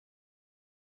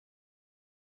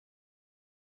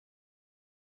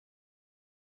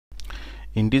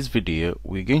In this video,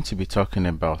 we're going to be talking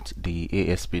about the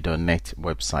ASP.NET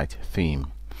website theme.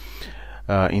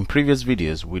 In previous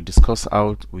videos, we discussed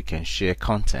how we can share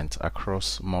content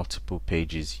across multiple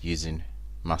pages using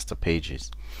master pages.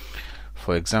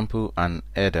 For example, an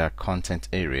header content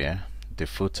area, the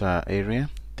footer area,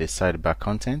 the sidebar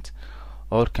content,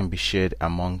 all can be shared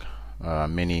among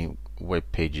many web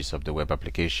pages of the web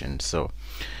application. So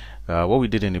what we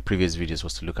did in the previous videos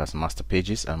was to look at master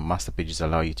pages, and master pages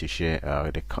allow you to share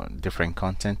the different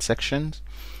content sections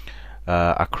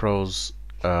across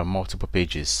multiple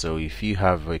pages. So if you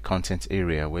have a content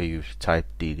area where you type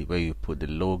where you put the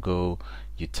logo,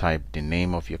 you type the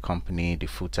name of your company, the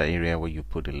footer area where you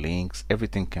put the links,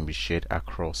 everything can be shared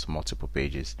across multiple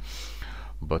pages.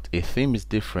 But a theme is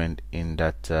different in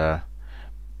that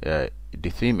the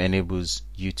theme enables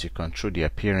you to control the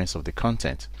appearance of the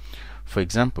content. For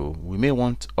example, we may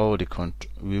want all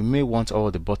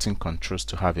the button controls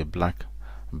to have a black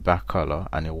back color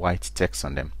and a white text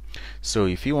on them. So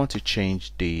if you want to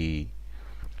change the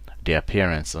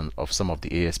appearance of some of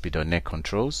the ASP.NET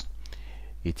controls,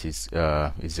 it's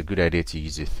a good idea to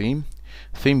use a theme.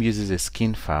 Theme uses a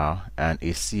skin file and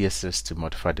a CSS to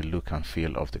modify the look and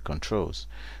feel of the controls.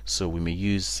 So we may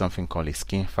use something called a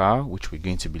skin file, which we're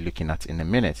going to be looking at in a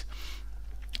minute.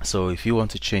 So if you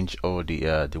want to change all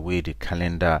the way the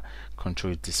calendar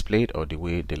control is displayed, or the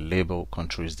way the label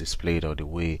control is displayed, or the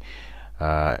way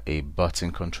a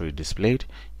button control is displayed,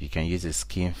 you can use a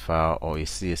skin file or a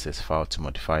CSS file to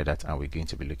modify that, and we're going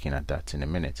to be looking at that in a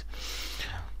minute.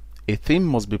 A theme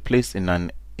must be placed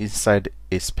inside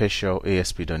a special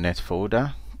ASP.NET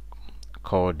folder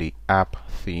called the App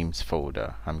Themes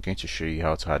folder. I'm going to show you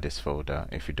how to add this folder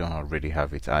if you don't already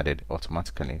have it added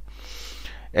automatically.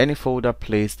 Any folder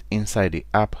placed inside the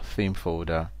App Theme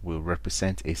folder will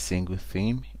represent a single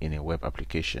theme in a web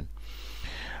application.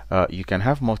 You can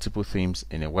have multiple themes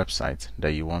in a website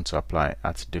that you want to apply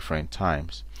at different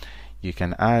times. You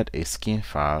can add a skin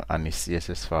file and a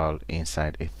CSS file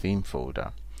inside a theme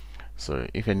folder. So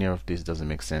if any of this doesn't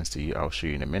make sense to you, I'll show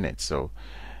you in a minute. So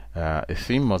a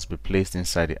theme must be placed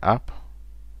inside the App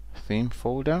Theme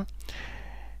folder.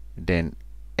 Then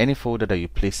any folder that you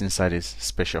place inside this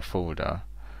special folder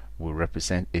will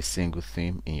represent a single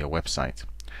theme in your website.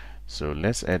 So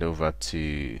let's head over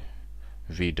to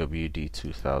VWD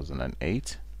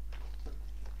 2008,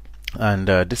 and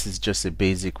this is just a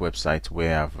basic website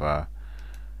where I've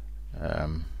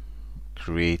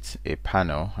create a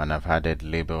panel and I've added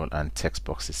label and text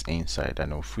boxes inside.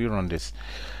 And if we run this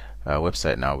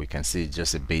website now, we can see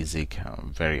just a basic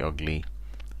very ugly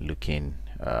looking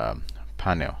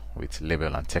panel with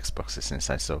label and text boxes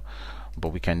inside. So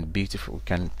but we can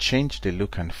change the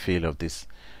look and feel of this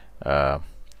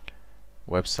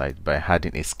website by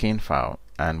adding a skin file.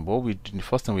 And the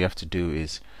first thing we have to do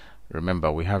is, remember,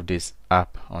 we have this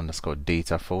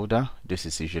app_data folder. This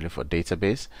is usually for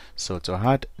database. So to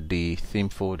add the theme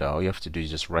folder, all you have to do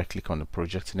is just right click on the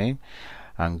project name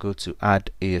and go to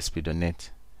add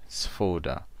ASP.NET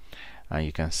folder, and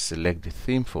you can select the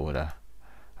theme folder.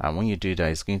 And when you do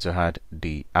that, it's going to add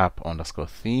the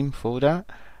app_theme folder,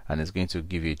 and it's going to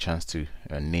give you a chance to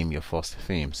name your first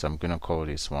theme. So I'm going to call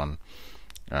this one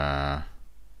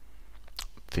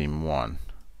theme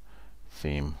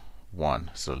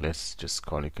 1. So let's just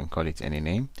call it, you can call it any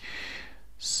name.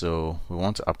 So we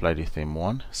want to apply the theme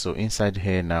 1. So inside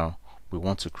here now, we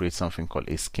want to create something called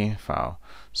a skin file.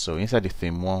 So inside the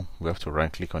theme 1, we have to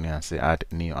right click on it and say add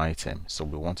new item. So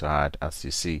we want to add, as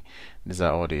you see, these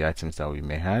are all the items that we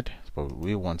may add, but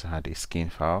we want to add a skin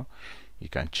file. You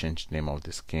can change the name of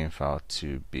the skin file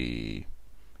to be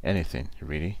anything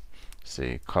really,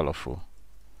 say colorful.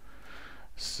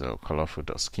 So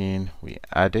colorful.skin, we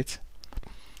add it,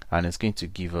 and it's going to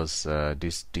give us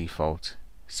this default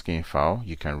skin file.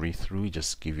 You can read through,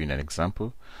 just give you an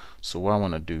example. So what I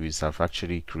want to do is I've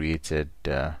actually created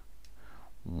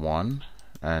one,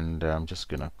 and I'm just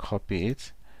gonna copy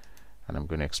it, and I'm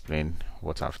going to explain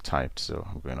what I've typed. So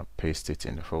I'm going to paste it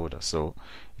in the folder. So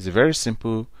it's very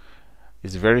simple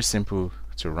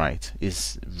to write.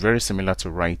 It's very similar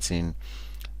to writing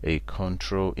a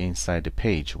control inside the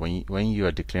page. When you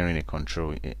are declaring a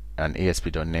control, an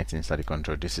ASP.NET inside the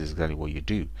control, this is exactly what you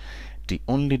do. The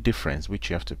only difference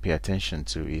which you have to pay attention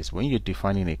to is when you're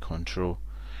defining a control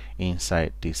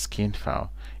inside the skin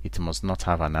file, it must not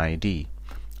have an ID.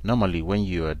 Normally when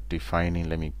you are defining,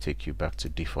 let me take you back to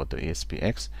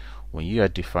default.aspx, when you are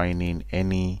defining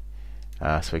any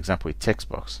for example a text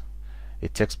box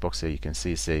here, you can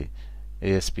see say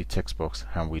ASP text box,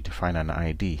 and we define an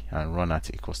ID and run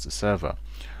at equals to server.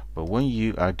 But when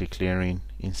you are declaring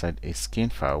inside a skin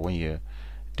file, when you're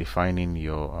defining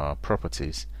your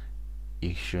properties,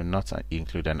 it should not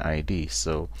include an ID.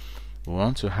 So we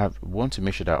want to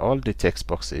make sure that all the text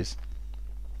boxes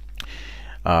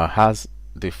has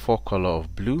the fore color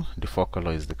of blue. The fore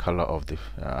color is the color of the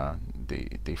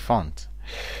font.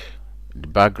 The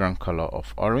background color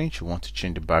of orange. We want to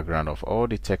change the background of all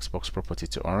the text box property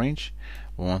to orange.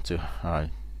 We want to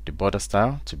the border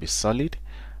style to be solid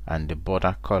and the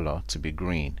border color to be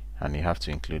green, and you have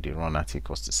to include the run at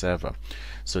equals to server.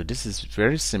 So this is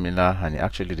very similar and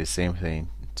actually the same thing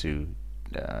to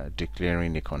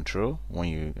declaring a control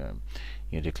when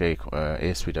you declare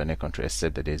ASP.NET control,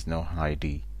 except that there is no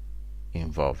ID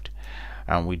involved.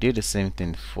 And we did the same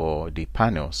thing for the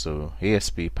panel. So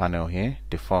ASP panel here,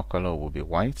 the fore color will be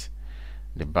white,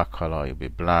 the back color will be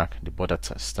black, the border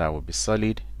style will be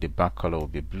solid, the back color will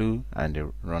be blue, and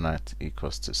the run at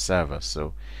equals to server.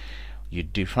 So you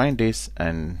define this,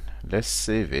 and let's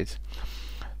save it.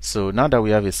 So now that we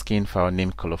have a skin file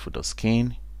named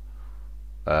colorful.skin,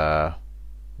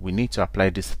 we need to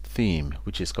apply this theme,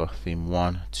 which is called theme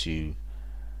 1, to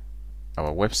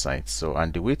our website. So,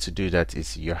 and the way to do that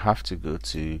is you have to go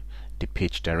to the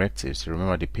page directives.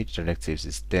 Remember, the page directives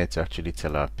is there to actually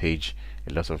tell our page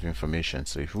a lot of information.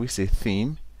 So if we say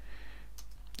theme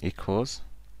equals,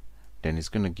 then it's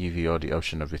going to give you all the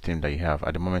option of the theme that you have.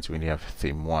 At the moment we only have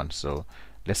theme 1, so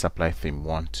let's apply theme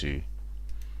 1 to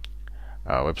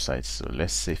our website. So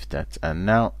let's save that, and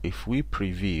now if we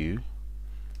preview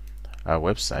our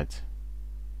website,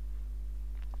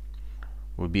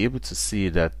 we'll be able to see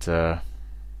that the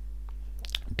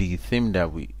theme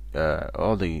that we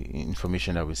all the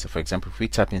information that we see. For example, if we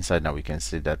tap inside now, we can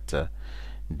see that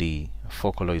the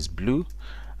fore color is blue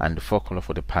and the fore color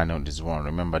for the panel is 1.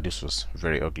 Remember, this was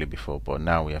very ugly before, but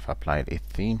now we have applied a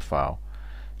theme file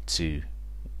to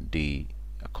the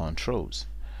controls.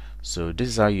 So this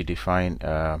is how you define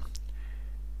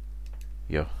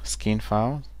your skin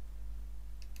files,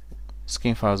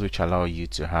 which allow you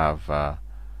to have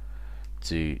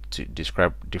to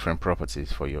describe different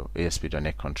properties for your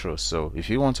ASP.NET control. So if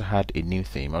you want to add a new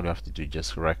theme, all you have to do is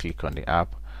just right click on the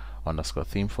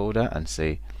app_theme folder and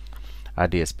say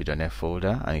add ASP.NET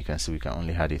folder, and you can see we can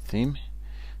only add a theme.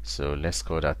 So let's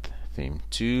call that theme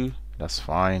 2. That's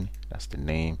fine, that's the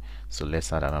name. So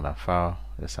let's add another file.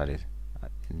 Let's add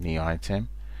a new item.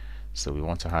 So we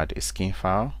want to add a skin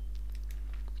file.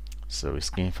 So a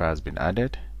skin file has been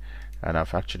added, and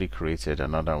I've actually created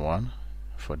another one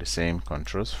for the same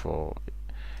controls for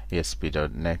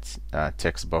ASP.NET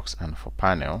text box and for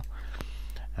panel.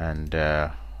 And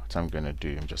what I'm going to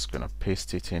do, I'm just going to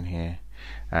paste it in here,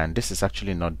 and this is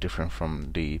actually not different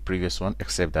from the previous one,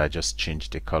 except that I just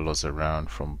changed the colors around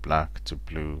from black to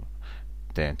blue,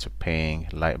 then to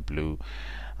pink, light blue,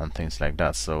 and things like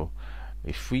that. So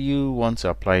if you want to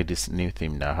apply this new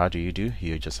theme now, how do?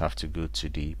 You just have to go to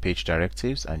the page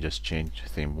directives and just change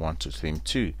theme 1 to theme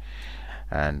 2,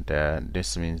 and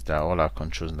this means that all our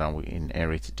controls now will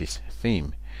inherit this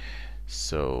theme.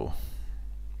 So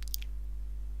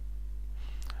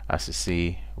as you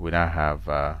see, we now have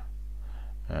a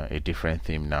different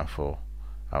theme now for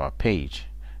our page.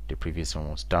 The previous one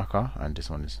was darker and this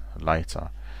one is lighter.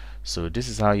 So this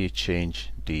is how you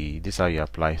change this is how you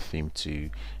apply theme to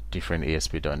different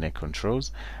ASP.NET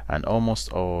controls, and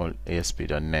almost all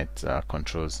ASP.NET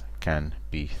controls can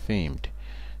be themed.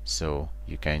 So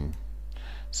you can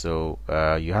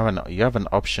you have an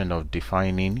option of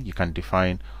defining. You can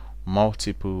define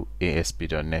multiple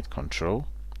ASP.NET control.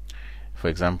 For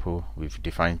example, we've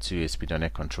defined 2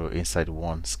 ASP.NET control inside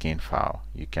one skin file.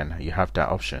 You have that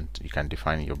option. You can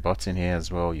define your button here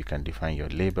as well. You can define your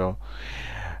label,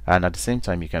 and at the same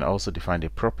time you can also define the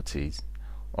properties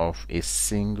of a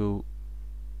single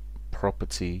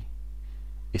property,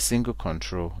 a single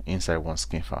control inside one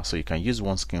skin file. So you can use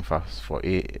one skin file for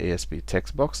ASP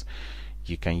text box,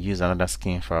 you can use another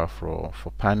skin file for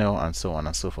panel, and so on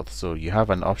and so forth. So you have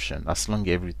an option. As long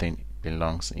as everything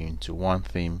belongs into one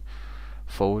theme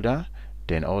folder,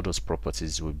 then all those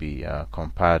properties will be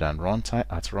compiled and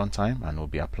at runtime and will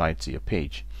be applied to your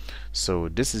page. So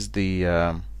this is the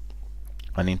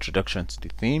an introduction to the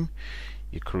theme.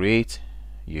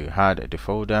 You had the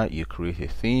folder, you create a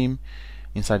theme.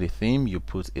 Inside the theme you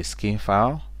put a skin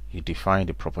file, you define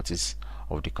the properties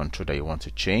of the control that you want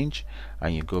to change,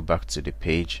 and you go back to the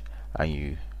page and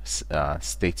you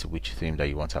state which theme that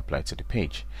you want to apply to the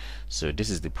page. So this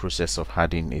is the process of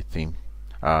adding a theme,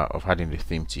 the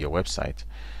theme to your website.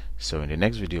 So in the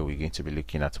next video we're going to be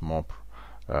looking at more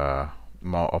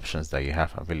options that you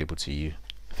have available to you.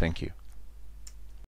 Thank you.